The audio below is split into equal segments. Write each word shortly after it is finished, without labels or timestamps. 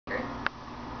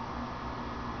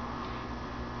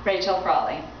Rachel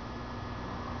Frawley.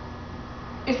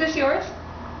 Is this yours?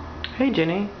 Hey,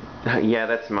 Jenny. Yeah,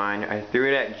 that's mine. I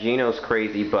threw it at Gino's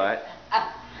crazy butt.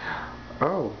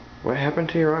 Oh, what happened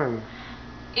to your arm?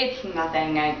 It's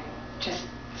nothing. I just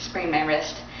sprained my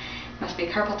wrist. Must be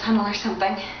carpal tunnel or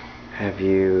something. Have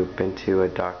you been to a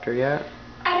doctor yet?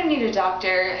 I don't need a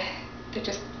doctor. They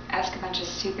just ask a bunch of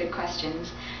stupid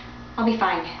questions. I'll be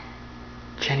fine.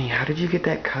 Jenny, how did you get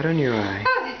that cut on your eye?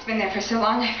 Oh, it's been there for so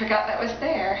long I forgot that was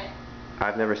there.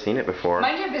 I've never seen it before.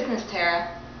 Mind your business,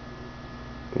 Tara.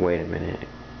 Wait a minute.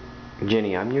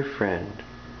 Jenny, I'm your friend.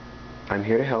 I'm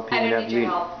here to help you. I don't need your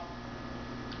help.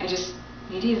 I just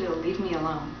need you to leave me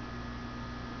alone.